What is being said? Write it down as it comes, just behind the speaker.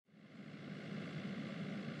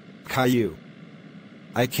Caillou.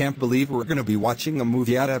 I can't believe we're gonna be watching a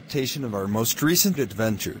movie adaptation of our most recent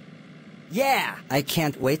adventure. Yeah! I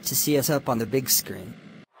can't wait to see us up on the big screen.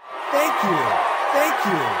 Thank you! Thank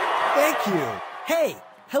you! Thank you! Hey!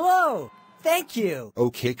 Hello! Thank you!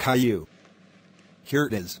 Okay, Caillou. Here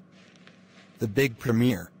it is. The big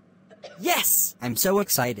premiere. Yes! I'm so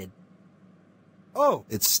excited. Oh,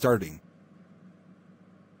 it's starting.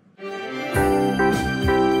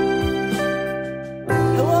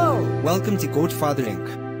 Hello! Welcome to Godfather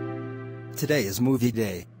Inc. Today is movie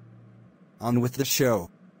day. On with the show.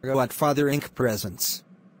 Godfather Inc. presents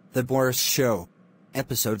The Boris Show.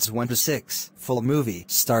 Episodes 1 to 6. Full movie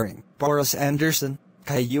starring Boris Anderson,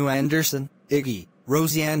 Caillou Anderson, Iggy,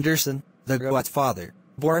 Rosie Anderson, The Godfather,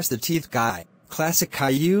 Boris the Teeth Guy, Classic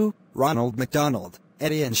Caillou, Ronald McDonald,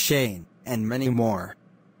 Eddie and Shane, and many more.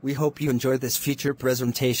 We hope you enjoy this feature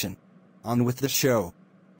presentation. On with the show.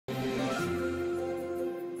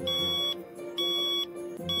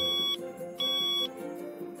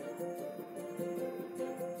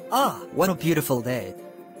 Ah, what a beautiful day.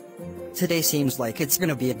 Today seems like it's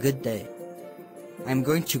gonna be a good day. I'm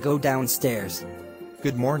going to go downstairs.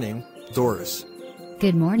 Good morning, Doris.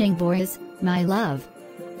 Good morning, Boris, my love.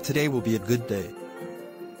 Today will be a good day.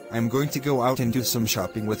 I'm going to go out and do some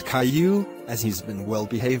shopping with Caillou, as he's been well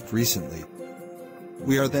behaved recently.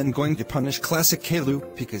 We are then going to punish Classic Caillou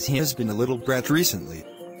because he has been a little brat recently.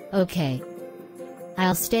 Okay.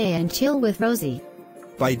 I'll stay and chill with Rosie.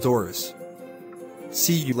 Bye, Doris.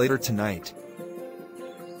 See you later tonight.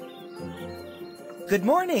 Good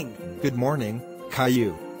morning! Good morning,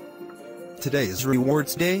 Caillou. Today is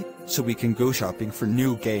rewards day, so we can go shopping for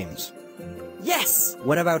new games. Yes!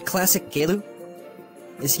 What about Classic Caillou?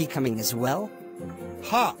 Is he coming as well?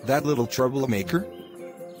 Ha! That little troublemaker?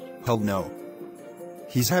 Hell no.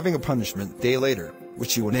 He's having a punishment day later,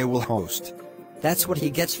 which you and I will host. That's what he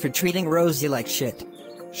gets for treating Rosie like shit.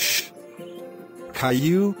 Shh.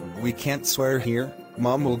 Caillou, we can't swear here.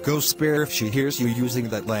 Mom will go spare if she hears you using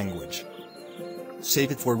that language.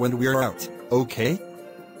 Save it for when we're out, okay?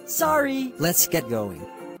 Sorry! Let's get going.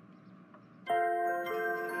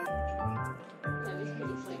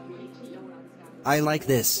 I like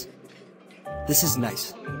this. This is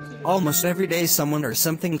nice. Almost every day someone or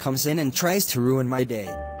something comes in and tries to ruin my day.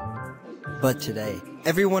 But today,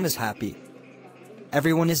 everyone is happy.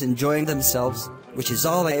 Everyone is enjoying themselves, which is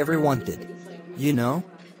all I ever wanted. You know?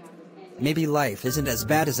 Maybe life isn't as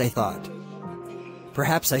bad as I thought.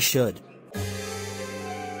 Perhaps I should.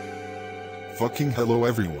 Fucking hello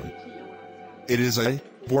everyone. It is I,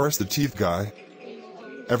 Boris the Teeth Guy.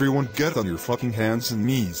 Everyone get on your fucking hands and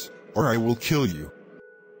knees, or I will kill you.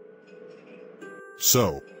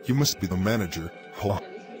 So, you must be the manager, huh?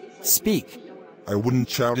 Speak. I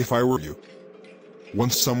wouldn't shout if I were you.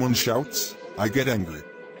 Once someone shouts, I get angry.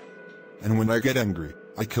 And when I get angry,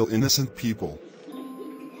 I kill innocent people.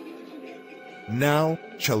 Now,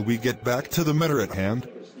 shall we get back to the matter at hand?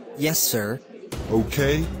 Yes, sir.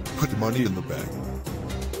 Okay, put money in the bag.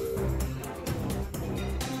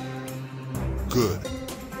 Good.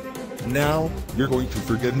 Now, you're going to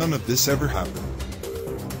forget none of this ever happened.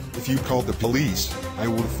 If you call the police, I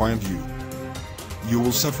will find you. You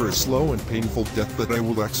will suffer a slow and painful death that I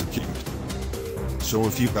will execute. So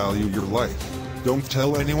if you value your life, don't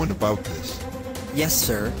tell anyone about this. Yes,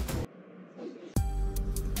 sir.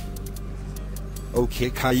 Okay,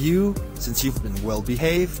 Caillou, since you've been well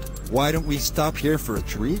behaved, why don't we stop here for a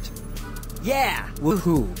treat? Yeah!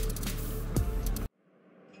 Woohoo!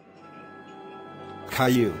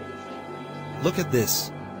 Caillou, look at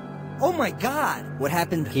this. Oh my god! What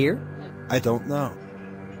happened here? I don't know.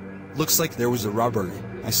 Looks like there was a robbery.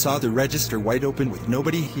 I saw the register wide open with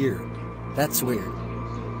nobody here. That's weird.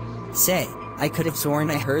 Say, I could have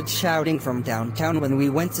sworn I heard shouting from downtown when we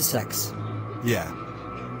went to sex. Yeah.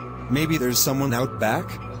 Maybe there's someone out back?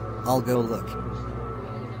 I'll go look.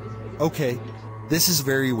 Okay. This is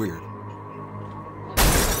very weird.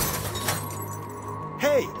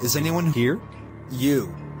 Hey, is anyone here?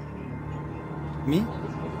 You. Me?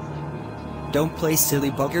 Don't play silly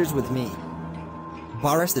buggers with me.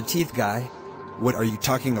 Boris the Teeth Guy? What are you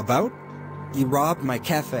talking about? You robbed my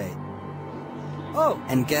cafe. Oh,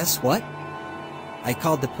 and guess what? I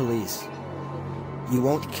called the police. You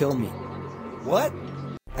won't kill me. What?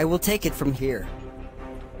 I will take it from here.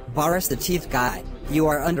 Boris the Teeth Guy, you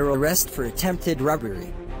are under arrest for attempted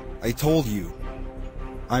robbery. I told you.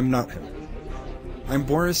 I'm not him. I'm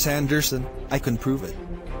Boris Anderson. I can prove it.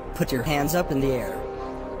 Put your hands up in the air.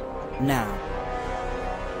 Now.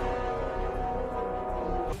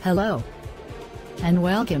 Hello. And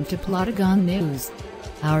welcome to Plotagon News.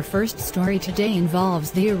 Our first story today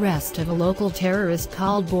involves the arrest of a local terrorist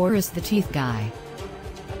called Boris the Teeth Guy.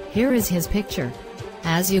 Here is his picture.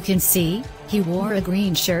 As you can see, he wore a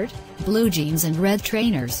green shirt, blue jeans and red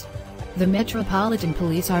trainers. The Metropolitan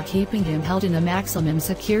Police are keeping him held in a maximum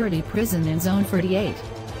security prison in Zone 48.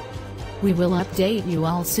 We will update you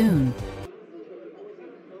all soon.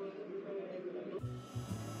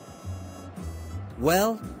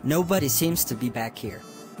 Well, nobody seems to be back here.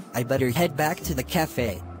 I better head back to the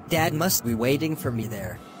cafe. Dad must be waiting for me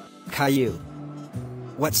there. Caillou.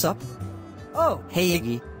 What's up? Oh, hey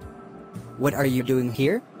Iggy. What are you doing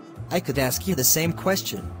here? I could ask you the same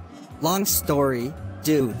question. Long story,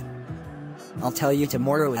 dude. I'll tell you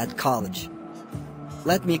tomorrow at college.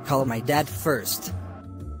 Let me call my dad first.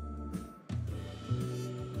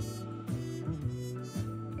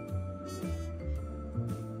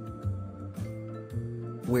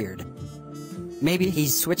 Weird. Maybe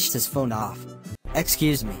he's switched his phone off.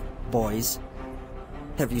 Excuse me, boys.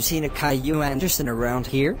 Have you seen a Caillou Anderson around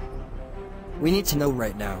here? We need to know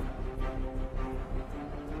right now.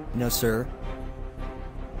 No, sir.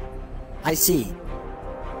 I see.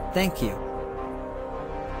 Thank you.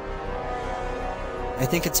 I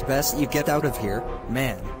think it's best you get out of here,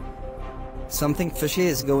 man. Something fishy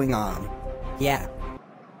is going on. Yeah.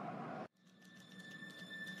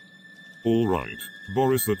 Alright,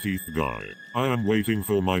 Boris the Teeth Guy. I am waiting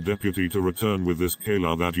for my deputy to return with this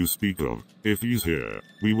Kayla that you speak of. If he's here,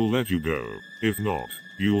 we will let you go. If not,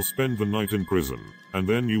 you'll spend the night in prison, and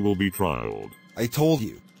then you will be trialed. I told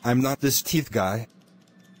you, I'm not this teeth guy.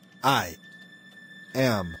 I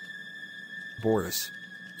am Boris.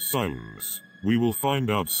 Silence. We will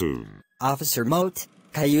find out soon. Officer Moat,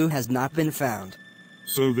 Caillou has not been found.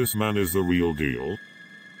 So this man is the real deal?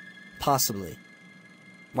 Possibly.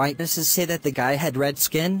 Witnesses say that the guy had red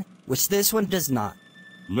skin, which this one does not.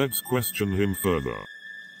 Let's question him further.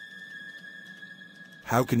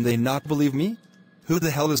 How can they not believe me? Who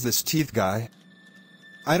the hell is this teeth guy?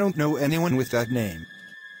 I don't know anyone with that name.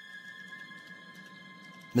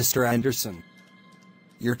 Mr. Anderson.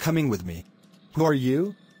 You're coming with me. Who are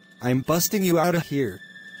you? I'm busting you out of here.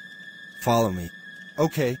 Follow me.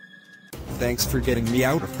 Okay. Thanks for getting me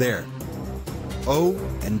out of there. Oh,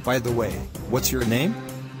 and by the way, what's your name?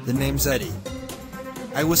 The name's Eddie.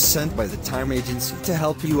 I was sent by the time agency to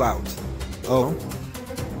help you out. Oh?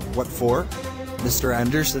 What for? Mr.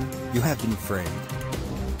 Anderson, you have been framed.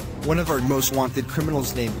 One of our most wanted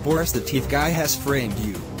criminals named Boris the Teeth Guy has framed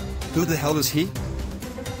you. Who the hell is he?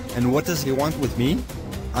 And what does he want with me?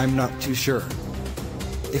 I'm not too sure.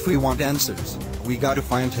 If we want answers, we gotta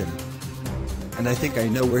find him. And I think I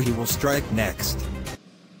know where he will strike next.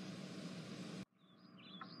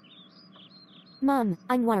 Mom,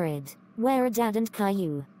 I'm worried. Where are Dad and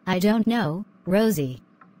Caillou? I don't know, Rosie.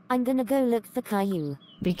 I'm gonna go look for Caillou.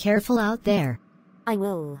 Be careful out there. I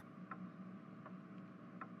will.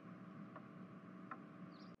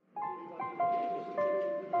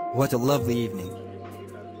 What a lovely evening.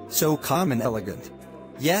 So calm and elegant.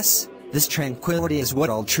 Yes, this tranquility is what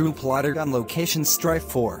all true Plotagon locations strive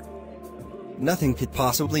for. Nothing could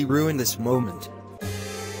possibly ruin this moment.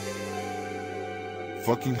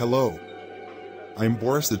 Fucking hello. I'm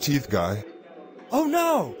Boris the Teeth Guy. Oh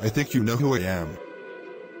no! I think you know who I am.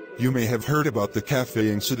 You may have heard about the cafe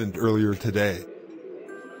incident earlier today.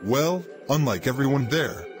 Well, unlike everyone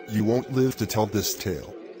there, you won't live to tell this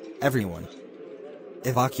tale. Everyone.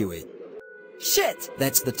 Evacuate. Shit!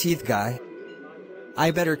 That's the teeth guy.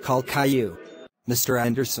 I better call Caillou. Mr.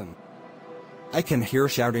 Anderson. I can hear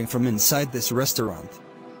shouting from inside this restaurant.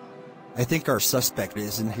 I think our suspect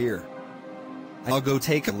is in here. I'll go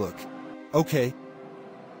take a look. Okay.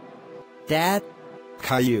 Dad?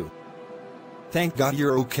 Caillou. Thank God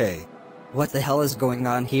you're okay. What the hell is going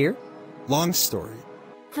on here? Long story.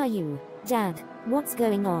 Caillou, Dad, what's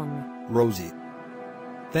going on? Rosie.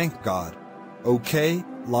 Thank God. Okay,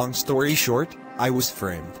 long story short, I was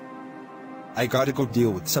framed. I gotta go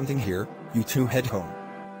deal with something here, you two head home.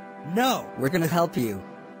 No, we're gonna help you.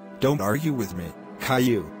 Don't argue with me,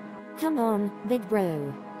 Caillou. Come on, big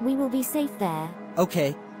bro. We will be safe there.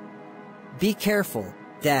 Okay. Be careful,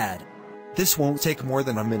 Dad. This won't take more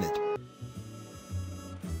than a minute.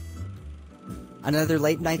 Another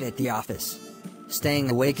late night at the office. Staying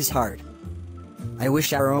awake is hard. I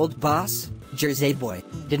wish our old boss, Jersey Boy,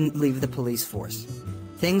 didn't leave the police force.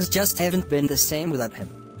 Things just haven't been the same without him.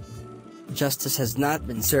 Justice has not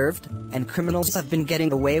been served, and criminals have been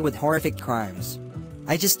getting away with horrific crimes.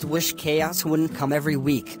 I just wish chaos wouldn't come every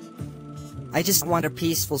week. I just want a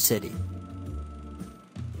peaceful city.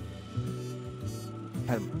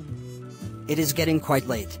 It is getting quite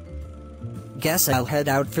late. Guess I'll head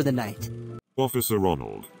out for the night.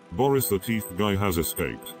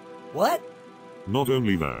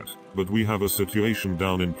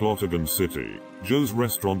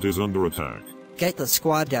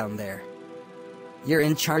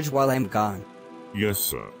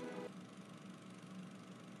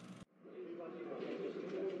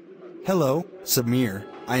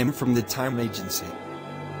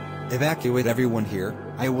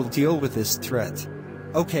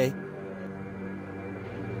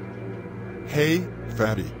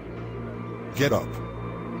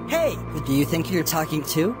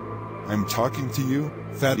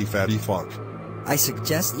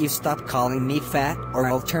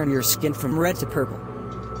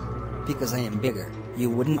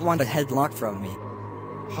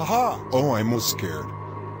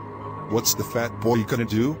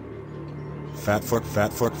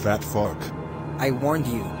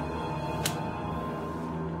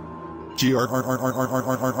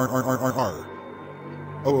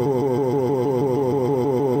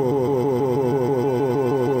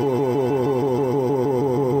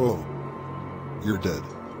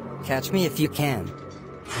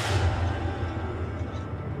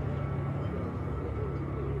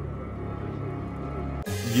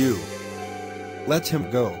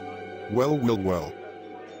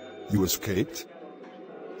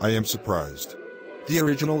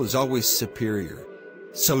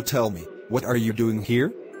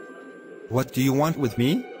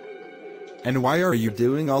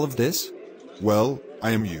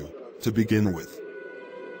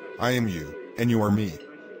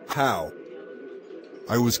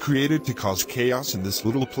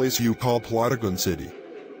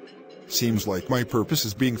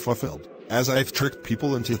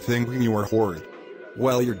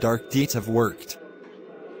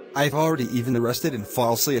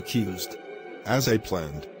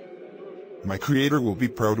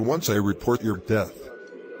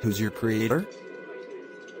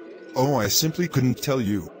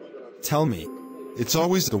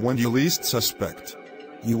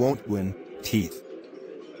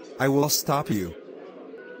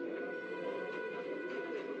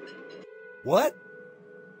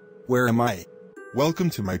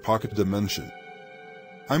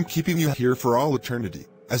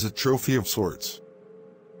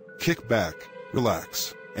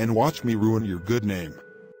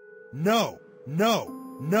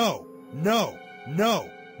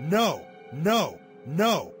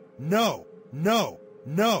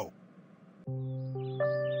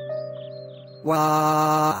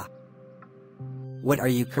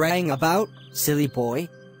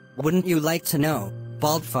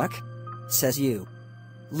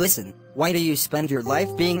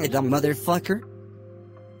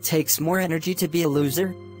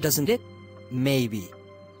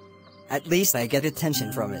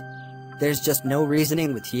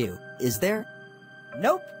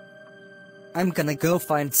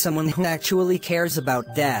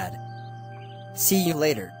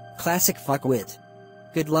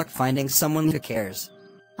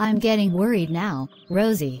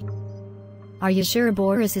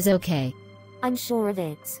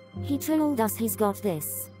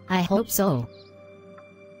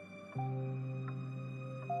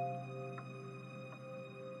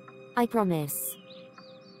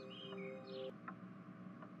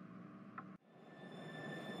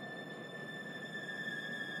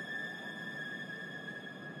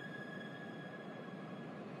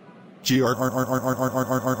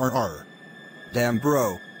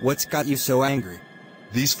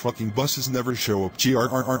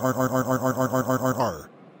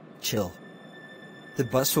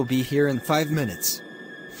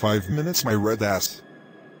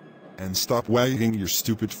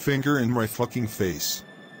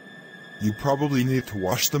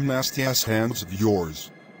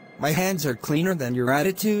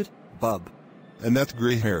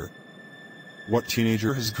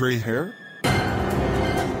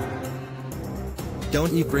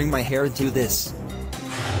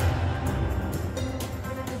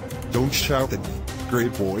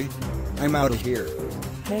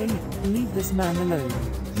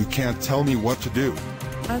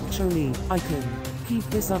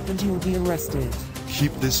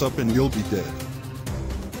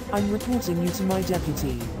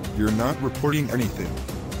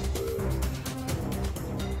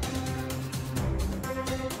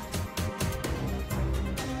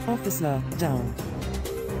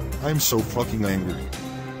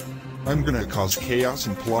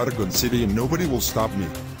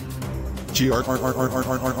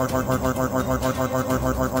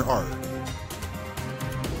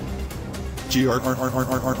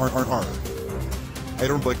 I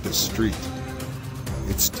don't like this street.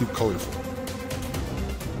 It's too colorful.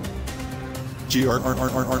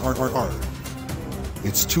 GRRRRRRRR.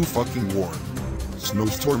 It's too fucking warm.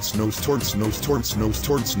 Snowstorm, snowstorm, snowstorm,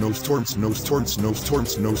 snowstorm, snowstorm, snowstorm, snowstorm,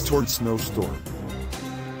 snowstorm, snowstorm.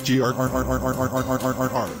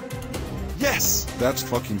 GRRRRRRRRRRR. Yes! That's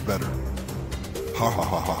fucking better. Ha ha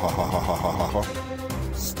ha ha ha ha ha ha ha ha.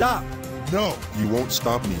 Stop! No, you won't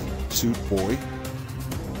stop me, suit boy.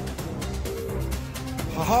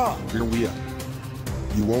 Haha! Here we are.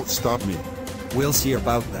 You won't stop me. We'll see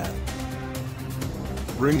about that.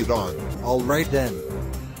 Bring it on. Alright then.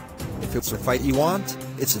 If it's a fight you want,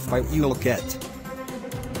 it's a fight you'll get.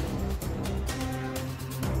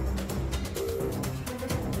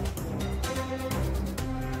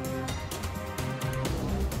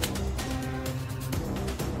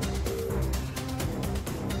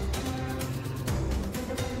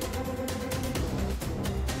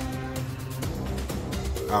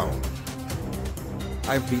 Ow.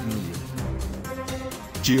 I've beaten you.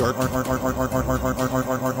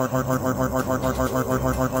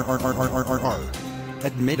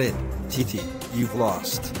 Admit it, TT, you've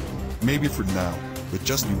lost. Maybe for now, but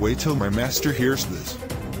just you wait till my master hears this.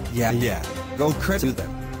 Yeah, go credit to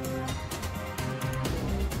them.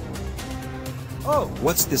 Oh,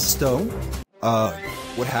 what's this stone?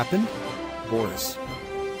 What happened? Boris.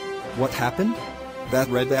 What happened? That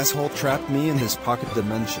red asshole trapped me in his pocket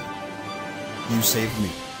dimension. You saved me.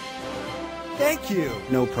 Thank you!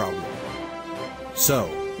 No problem. So,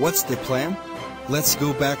 what's the plan? Let's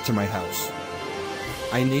go back to my house.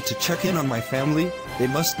 I need to check in on my family, they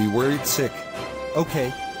must be worried sick.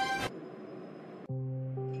 Okay.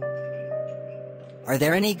 Are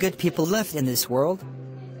there any good people left in this world?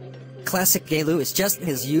 Classic Galu is just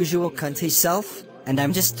his usual cunty self, and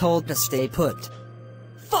I'm just told to stay put.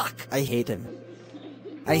 Fuck! I hate him.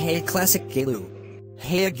 I hate Classic Galu.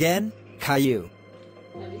 Hey again, Caillou.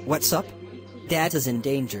 What's up? Dad is in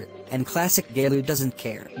danger, and Classic Galu doesn't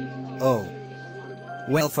care. Oh.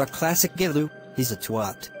 Well, for Classic Galu, he's a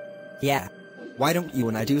twat. Yeah. Why don't you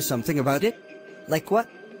and I do something about it? Like what?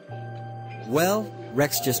 Well,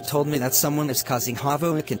 Rex just told me that someone is causing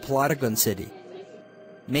havoc in Plotagon City.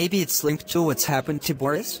 Maybe it's linked to what's happened to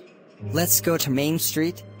Boris? Let's go to Main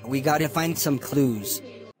Street, we gotta find some clues.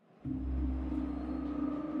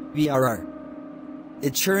 VRR.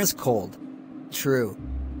 It sure is cold. True.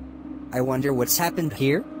 I wonder what's happened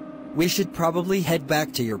here? We should probably head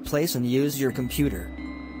back to your place and use your computer.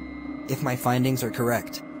 If my findings are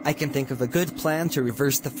correct, I can think of a good plan to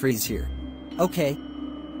reverse the freeze here. Okay.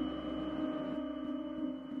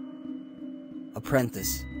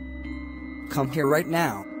 Apprentice. Come here right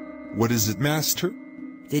now. What is it, master?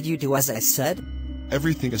 Did you do as I said?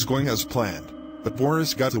 Everything is going as planned, but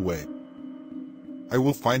Boris got away. I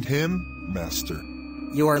will find him, master.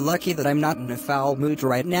 You are lucky that I'm not in a foul mood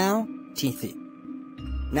right now, Teethy.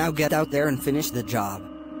 Now get out there and finish the job.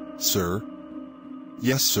 Sir?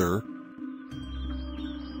 Yes, sir.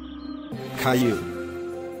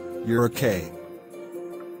 Caillou. You're okay.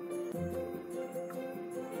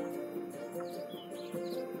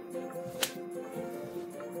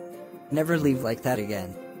 Never leave like that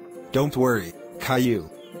again. Don't worry, Caillou.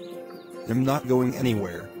 I'm not going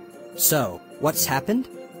anywhere. So, what's happened?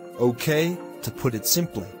 Okay, to put it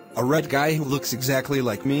simply, a red guy who looks exactly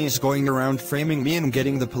like me is going around framing me and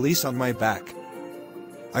getting the police on my back.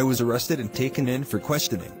 I was arrested and taken in for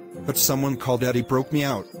questioning, but someone called Eddie broke me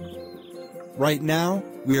out. Right now,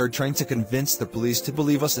 we are trying to convince the police to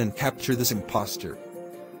believe us and capture this imposter.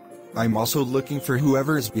 I'm also looking for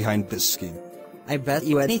whoever is behind this scheme. I bet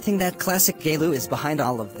you anything that Classic Galu is behind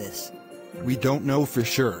all of this. We don't know for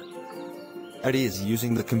sure. Eddie is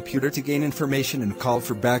using the computer to gain information and call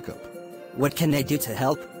for backup. What can I do to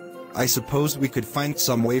help? I suppose we could find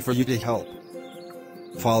some way for you to help.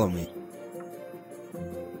 Follow me.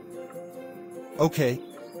 Okay.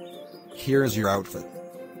 Here is your outfit.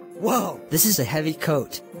 Whoa, this is a heavy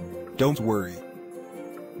coat. Don't worry.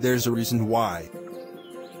 There's a reason why.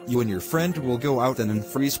 You and your friend will go out and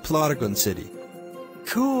unfreeze Plotagon City.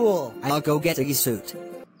 Cool! I'll go get a suit.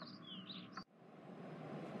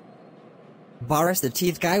 Boris the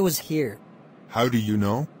Teeth Guy was here. How do you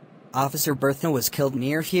know? Officer Bertha was killed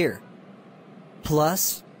near here.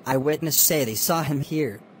 Plus, eyewitnesses say they saw him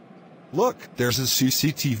here. Look, there's a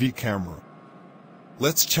CCTV camera.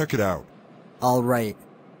 Let's check it out. Alright.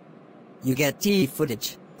 You get TV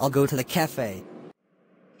footage, I'll go to the cafe.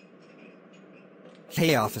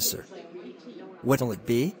 Hey officer. What'll it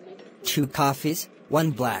be? 2 coffees,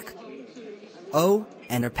 1 black. Oh,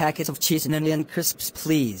 and a packet of cheese and onion crisps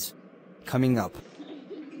please. Coming up.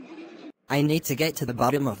 I need to get to the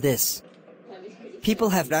bottom of this.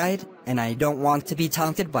 People have died, and I don't want to be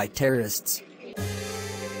taunted by terrorists.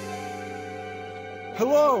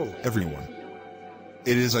 Hello, everyone.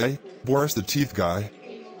 It is I, Boris the Teeth Guy.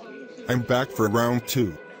 I'm back for round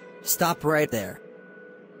 2. Stop right there.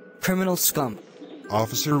 Criminal scum.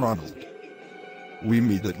 Officer Ronald. We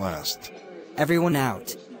meet at last. Everyone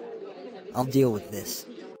out. I'll deal with this.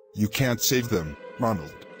 You can't save them,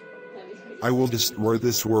 Ronald. I will destroy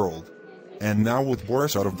this world. And now with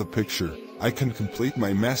Boris out of the picture, I can complete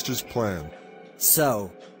my master's plan.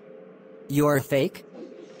 So, you are fake?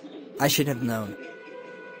 I should have known.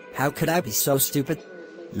 How could I be so stupid?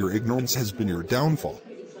 Your ignorance has been your downfall.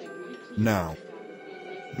 Now,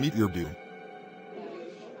 meet your doom.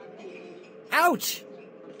 Ouch!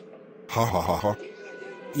 Ha ha ha ha.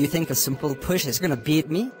 You think a simple push is gonna beat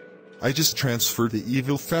me? I just transferred the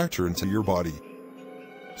evil factor into your body.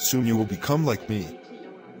 Soon you will become like me.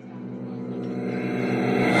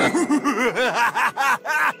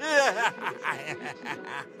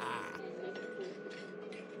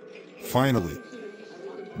 Finally.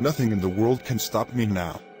 Nothing in the world can stop me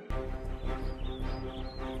now.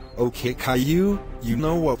 Okay, Caillou, you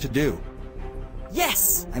know what to do.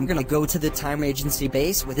 Yes! I'm gonna go to the time agency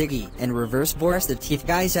base with Iggy and reverse Boris the Teeth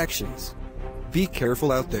Guy's actions. Be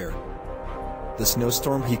careful out there. The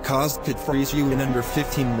snowstorm he caused could freeze you in under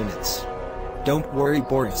 15 minutes. Don't worry,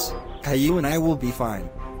 Boris. Caillou and I will be fine.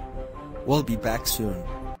 We'll be back soon.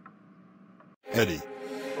 Eddie.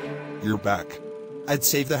 You're back. I'd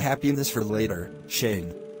save the happiness for later,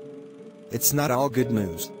 Shane. It's not all good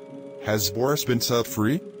news. Has Boris been set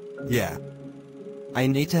free? Yeah. I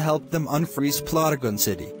need to help them unfreeze Plotagon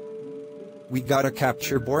City. We gotta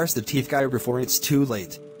capture Boris the Teeth Guy before it's too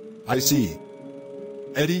late. I see.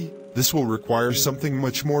 Eddie, this will require something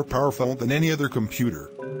much more powerful than any other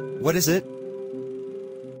computer. What is it?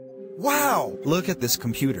 Wow! Look at this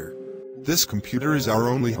computer. This computer is our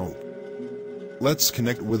only hope. Let's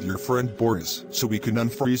connect with your friend Boris so we can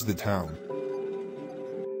unfreeze the town.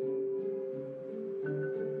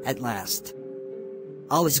 At last.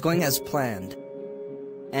 All is going as planned.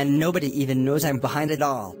 And nobody even knows I'm behind it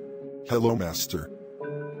all. Hello, Master.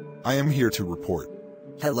 I am here to report.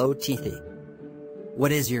 Hello, Teethy.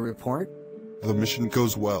 What is your report? The mission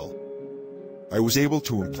goes well. I was able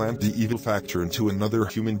to implant the evil factor into another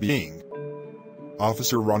human being.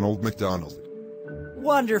 Officer Ronald McDonald.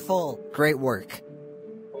 Wonderful! Great work.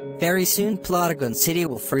 Very soon Plotagon City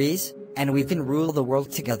will freeze, and we can rule the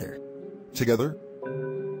world together. Together?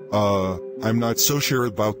 I'm not so sure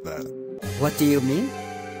about that. What do you mean?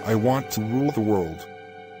 I want to rule the world.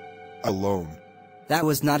 Alone. That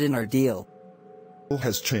was not in our deal. It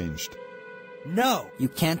has changed. No! You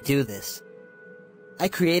can't do this. I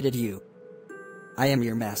created you. I am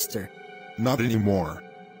your master. Not anymore.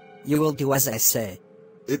 You will do as I say.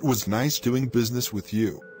 It was nice doing business with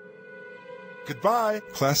you. Goodbye,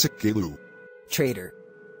 Classic Galu. Traitor.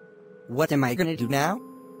 What am I gonna do now?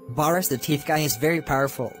 Boris the Teeth Guy is very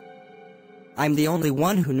powerful. I'm the only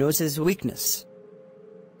one who knows his weakness.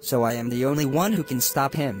 So I am the only one who can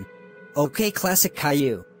stop him. Okay, Classic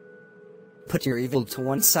Caillou. Put your evil to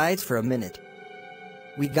one side for a minute.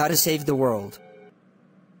 We gotta save the world.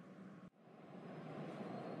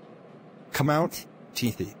 Come out,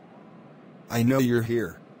 Teethy. I know you're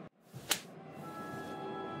here.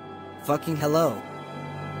 Fucking hello.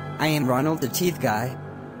 I am Ronald the Teeth Guy.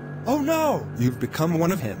 Oh no! You've become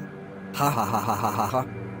one of him. Ha ha ha ha ha ha ha.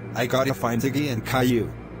 I gotta find Iggy and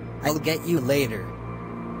Caillou. I'll get you later.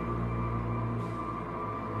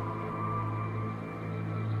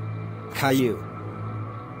 Caillou.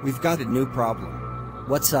 We've got a new problem.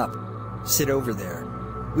 What's up? Sit over there.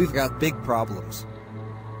 We've got big problems.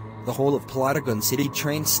 The whole of Plotagon City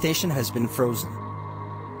train station has been frozen.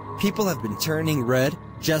 People have been turning red,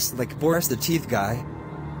 just like Boris the Teeth Guy.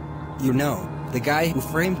 You know, the guy who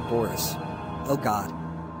framed Boris. Oh god.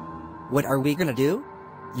 What are we gonna do?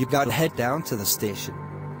 You gotta head down to the station.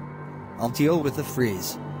 I'll deal with the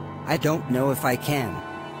freeze. I don't know if I can.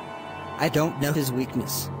 I don't know his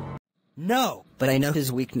weakness. No, but I know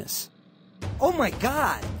his weakness. Oh my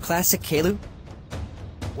god! Classic Caillou?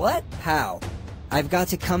 What? How? I've got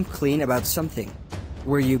to come clean about something.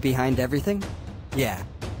 Were you behind everything? Yeah.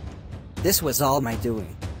 This was all my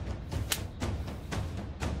doing.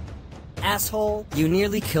 Asshole, you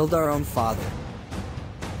nearly killed our own father.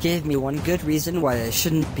 Gave me one good reason why I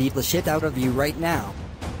shouldn't beat the shit out of you right now.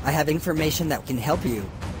 I have information that can help you.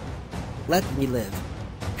 Let me live.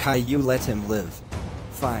 Caillou, let him live.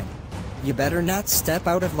 Fine. You better not step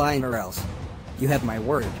out of line or else. You have my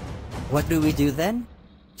word. What do we do then?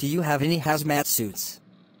 Do you have any hazmat suits?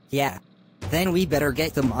 Yeah. Then we better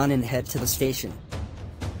get them on and head to the station.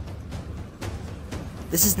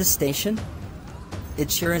 This is the station?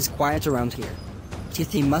 It sure is quiet around here.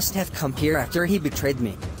 Teethy must have come here after he betrayed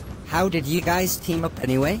me. How did you guys team up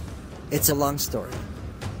anyway? It's a long story.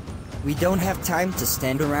 We don't have time to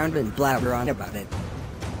stand around and blabber on about it.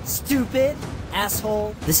 Stupid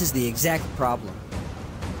asshole! This is the exact problem.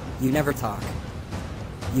 You never talk.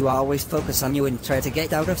 You always focus on you and try to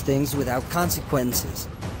get out of things without consequences.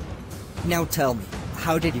 Now tell me,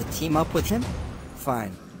 how did you team up with him?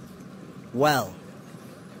 Fine. Well,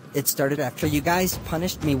 it started after you guys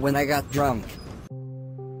punished me when I got drunk.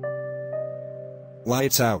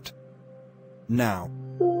 Lights out. Now.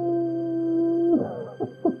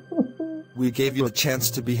 We gave you a chance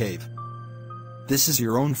to behave. This is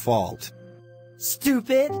your own fault.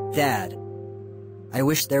 Stupid Dad. I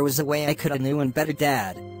wish there was a way I could have knew and better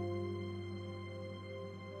Dad.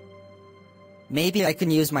 Maybe I can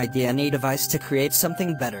use my DNA device to create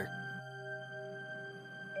something better.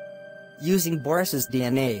 Using Boris's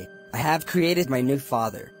DNA, I have created my new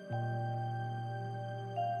father.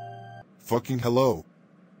 Fucking hello.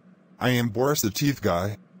 I am Boris the Teeth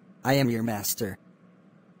Guy. I am your master.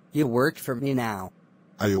 You work for me now.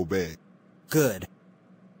 I obey. Good.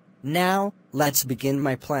 Now, let's begin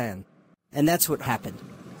my plan. And that's what happened.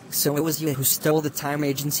 So it was you who stole the Time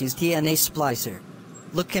Agency's DNA splicer.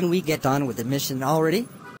 Look, can we get on with the mission already?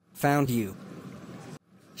 Found you.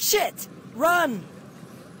 Shit! Run!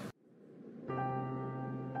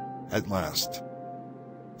 At last.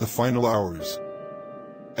 The final hours.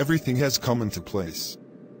 Everything has come into place.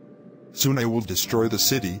 Soon I will destroy the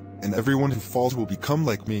city, and everyone who falls will become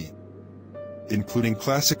like me. Including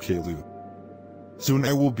Classic Kalu. Soon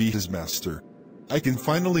I will be his master. I can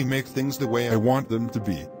finally make things the way I want them to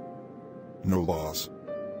be. No laws.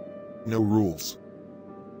 No rules.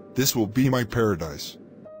 This will be my paradise.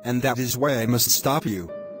 And that is why I must stop you.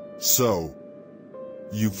 So,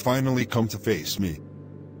 you've finally come to face me.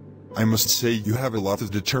 I must say you have a lot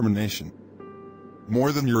of determination.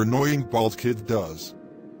 More than your annoying bald kid does.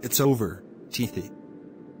 It's over, Teethy.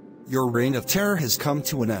 Your reign of terror has come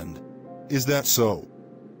to an end. Is that so?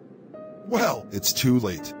 Well, it's too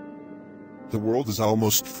late. The world is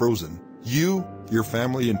almost frozen. You, your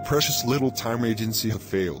family, and precious little Time Agency have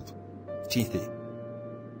failed. Teethy.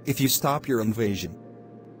 If you stop your invasion,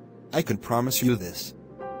 I can promise you this.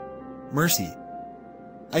 Mercy.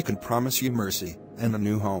 I can promise you mercy, and a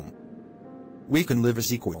new home. We can live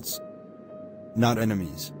as equals. Not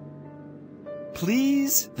enemies.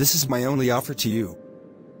 Please, this is my only offer to you.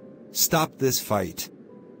 Stop this fight.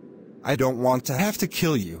 I don't want to have to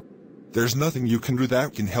kill you. There's nothing you can do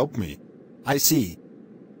that can help me. I see.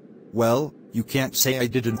 Well, you can't say I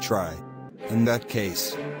didn't try. In that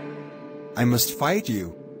case, I must fight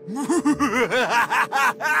you.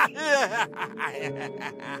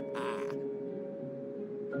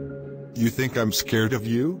 You think I'm scared of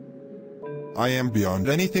you? I am beyond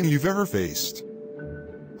anything you've ever faced.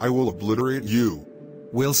 I will obliterate you.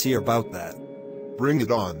 We'll see about that. Bring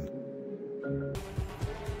it on.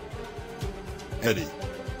 Eddie.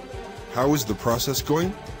 How is the process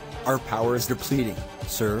going? Our power is depleting,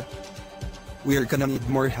 sir. We are gonna need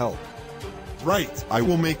more help. Right, I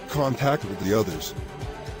will make contact with the others.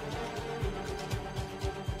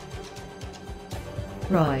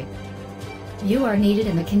 Roy. You are needed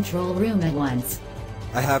in the control room at once.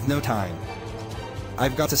 I have no time.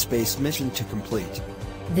 I've got a space mission to complete.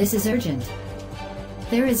 This is urgent.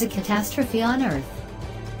 There is a catastrophe on Earth.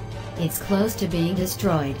 It's close to being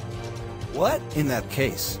destroyed. What? In that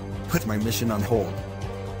case, put my mission on hold.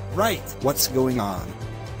 Right, what's going on?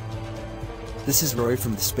 This is Roy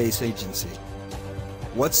from the Space Agency.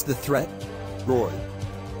 What's the threat? Roy.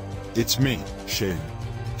 It's me, Shane.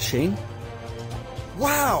 Shane?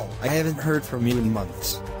 Wow! I haven't heard from you in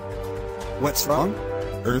months. What's wrong?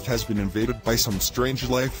 Earth has been invaded by some strange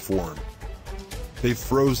life form. They've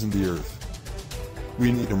frozen the Earth.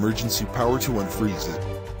 We need emergency power to unfreeze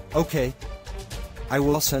it. Okay. I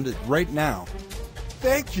will send it right now.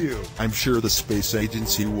 Thank you! I'm sure the Space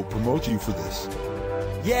Agency will promote you for this.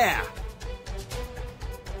 Yeah!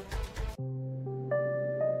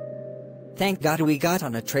 Thank God we got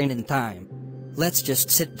on a train in time. Let's just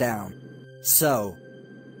sit down. So,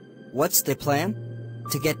 what's the plan?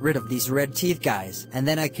 To get rid of these red teeth guys, and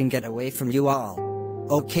then I can get away from you all.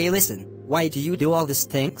 Okay, listen, why do you do all these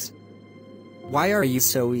things? Why are you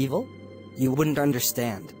so evil? You wouldn't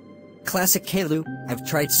understand. Classic Kalu, I've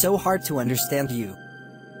tried so hard to understand you.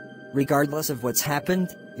 Regardless of what's happened,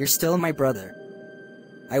 you're still my brother.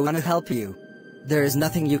 I want to help you. There is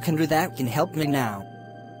nothing you can do that can help me now.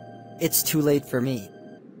 It's too late for me.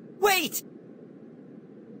 Wait!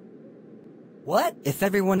 What if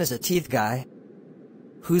everyone is a teeth guy?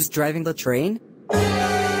 Who's driving the train?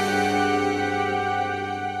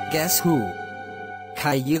 Guess who?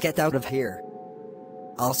 Caillou, get out of here.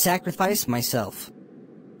 I'll sacrifice myself.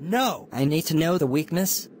 No! I need to know the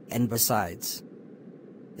weakness, and besides,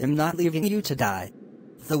 I'm not leaving you to die.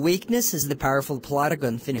 The weakness is the powerful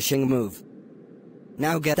Plotagon finishing move.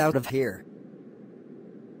 Now get out of here.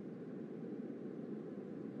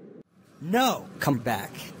 No! Come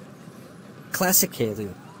back. Classic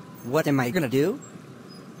Caillou. What am I gonna do?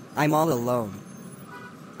 I'm all alone.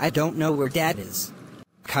 I don't know where Dad is.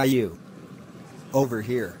 Caillou. Over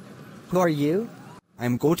here. Who are you?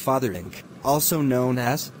 I'm Goatfather Inc., also known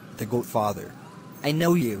as the Goatfather. I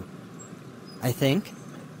know you. I think.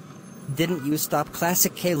 Didn't you stop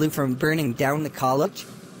Classic Caillou from burning down the college?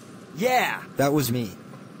 Yeah, that was me.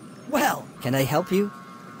 Well, can I help you?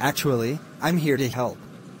 Actually, I'm here to help.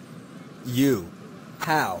 You.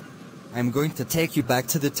 How? I'm going to take you back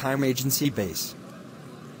to the time agency base.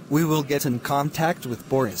 We will get in contact with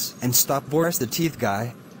Boris and stop Boris the Teeth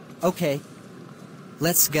Guy. Okay.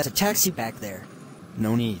 Let's get a taxi back there.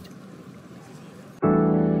 No need.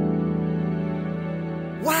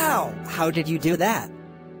 Wow! How did you do that?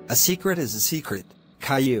 A secret is a secret,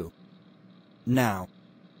 Caillou. Now,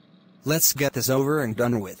 let's get this over and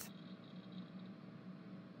done with.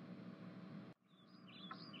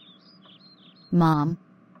 Mom.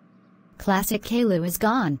 Classic Caillou is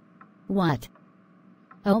gone. What?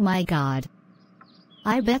 Oh my god.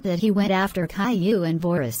 I bet that he went after Caillou and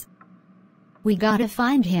Boris. We gotta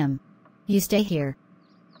find him. You stay here.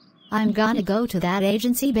 I'm gonna go to that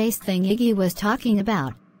agency base thing Iggy was talking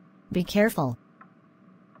about. Be careful.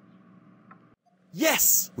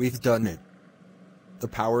 Yes! We've done it. The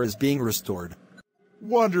power is being restored.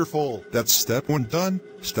 Wonderful! That's step 1 done.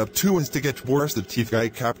 Step 2 is to get Boris the Teeth Guy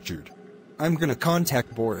captured. I'm gonna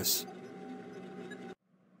contact Boris.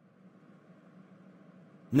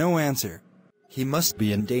 No answer. He must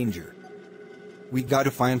be in danger. We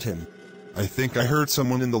gotta find him. I think I heard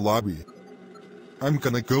someone in the lobby. I'm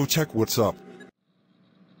gonna go check what's up.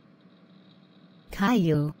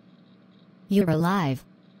 Caillou. You're alive.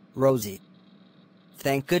 Rosie.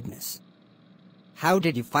 Thank goodness. How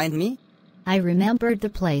did you find me? I remembered the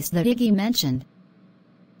place that Iggy mentioned.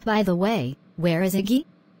 By the way, where is Iggy?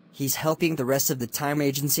 He's helping the rest of the time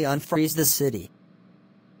agency unfreeze the city.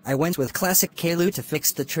 I went with Classic Caillou to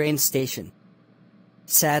fix the train station.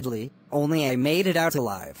 Sadly, only I made it out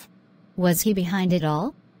alive. Was he behind it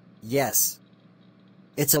all? Yes.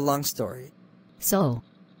 It's a long story. So,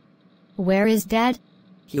 where is Dad?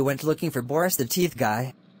 He went looking for Boris the Teeth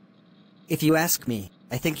Guy. If you ask me,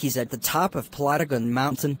 I think he's at the top of Plotagon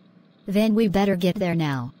Mountain. Then we better get there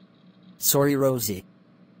now. Sorry, Rosie.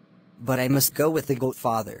 But I must go with the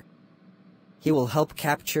Goatfather. He will help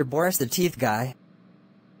capture Boris the Teeth Guy.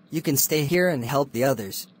 You can stay here and help the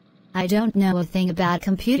others. I don't know a thing about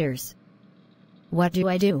computers. What do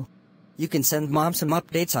I do? You can send Mom some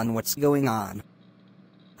updates on what's going on.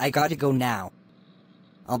 I gotta go now.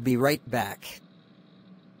 I'll be right back.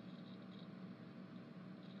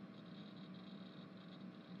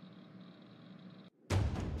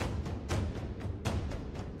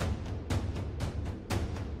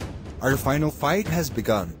 Our final fight has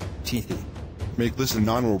begun, Teethy. Make this an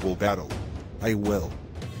honorable battle. I will.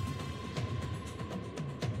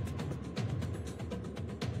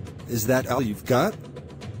 Is that all you've got?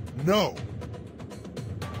 No!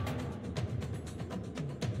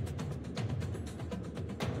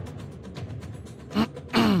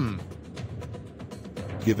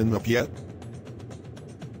 Given up yet?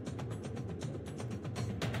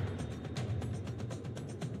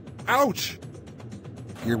 Ouch!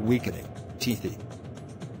 You're weakening, Teethy.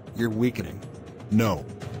 You're weakening. No.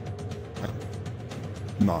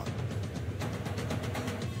 Not.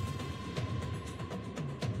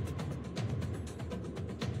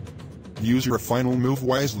 Use your final move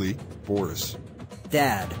wisely, Boris.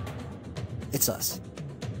 Dad. It's us.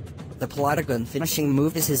 The Plotagon finishing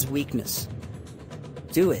move is his weakness.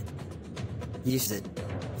 Do it. Use it.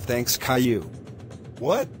 Thanks, Caillou.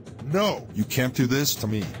 What? No! You can't do this to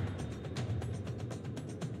me.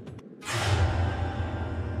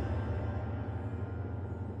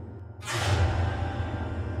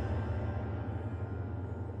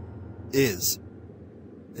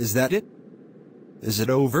 Is that it? Is it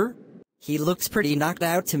over? He looks pretty knocked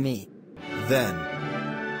out to me. Then,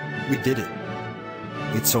 we did it.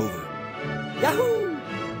 It's over. Yahoo!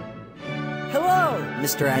 Hello,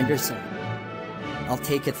 Mr. Anderson. I'll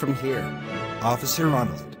take it from here. Officer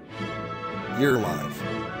Ronald. You're alive.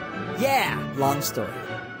 Yeah, long story.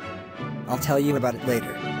 I'll tell you about it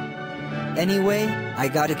later. Anyway, I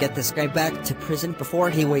gotta get this guy back to prison before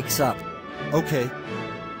he wakes up. Okay.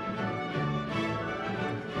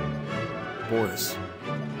 Boris.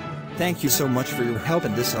 Thank you so much for your help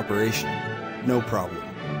in this operation. No problem.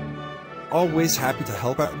 Always happy to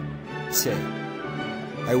help out. Say,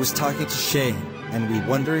 I was talking to Shane, and we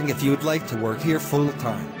wondering if you'd like to work here full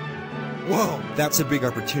time. Whoa, that's a big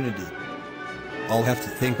opportunity. I'll have to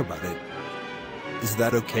think about it. Is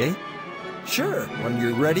that okay? Sure, when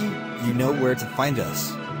you're ready, you know where to find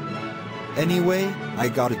us. Anyway, I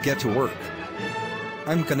gotta get to work.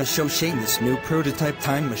 I'm gonna show Shane this new prototype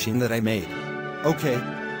time machine that I made. Okay.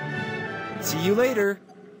 See you later.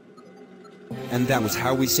 And that was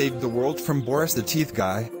how we saved the world from Boris the Teeth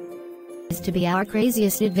Guy. Is to be our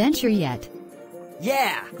craziest adventure yet.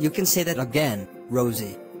 Yeah, you can say that again,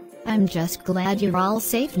 Rosie. I'm just glad you're all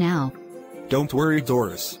safe now. Don't worry,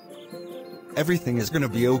 Doris. Everything is gonna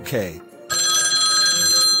be okay.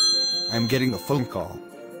 I'm getting a phone call.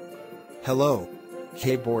 Hello.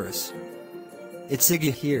 Hey, Boris. It's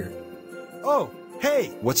Iggy here. Oh, hey!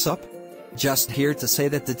 What's up? Just here to say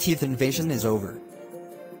that the teeth invasion is over.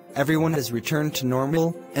 Everyone has returned to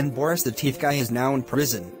normal, and Boris the Teeth Guy is now in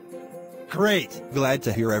prison. Great! Glad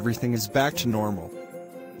to hear everything is back to normal.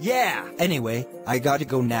 Yeah! Anyway, I gotta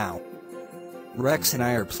go now. Rex and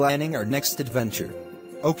I are planning our next adventure.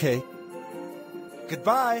 Okay.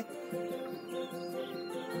 Goodbye!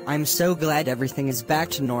 I'm so glad everything is back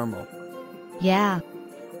to normal. Yeah.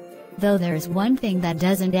 Though there's one thing that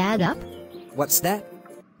doesn't add up. What's that?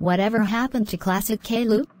 Whatever happened to classic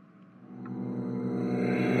K-Loop?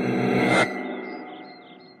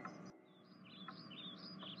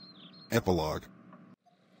 Epilogue.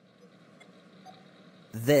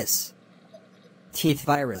 This teeth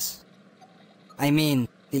virus. I mean,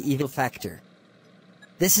 the evil factor.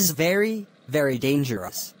 This is very, very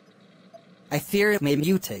dangerous. I fear it may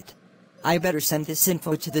mutate. I better send this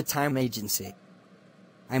info to the Time Agency.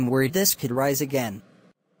 I'm worried this could rise again.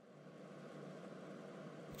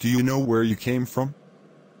 Do you know where you came from?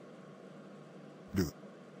 Do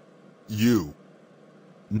you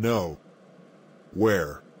know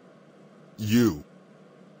where you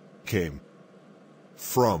came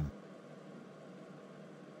from?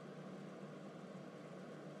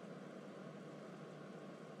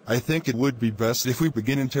 I think it would be best if we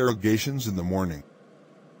begin interrogations in the morning.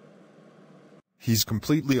 He's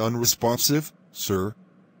completely unresponsive, sir.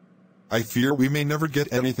 I fear we may never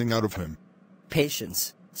get anything out of him.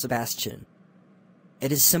 Patience, Sebastian.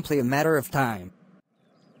 It is simply a matter of time.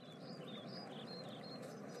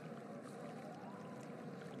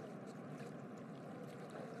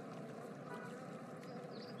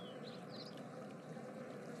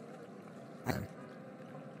 I'm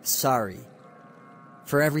sorry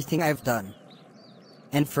for everything I've done,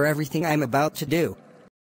 and for everything I'm about to do.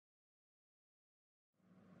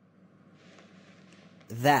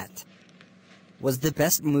 That was the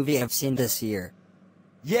best movie I've seen this year.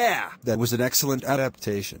 Yeah! That was an excellent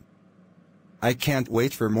adaptation. I can't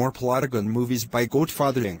wait for more Plotagon movies by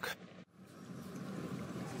Godfather Inc.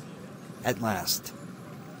 At last,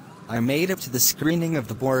 I made it to the screening of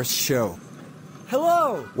the Boris Show.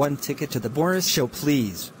 Hello! 1 ticket to the Boris Show,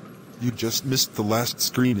 please. You just missed the last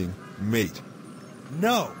screening, mate.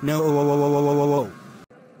 No! No, whoa, whoa, whoa, whoa, whoa, whoa.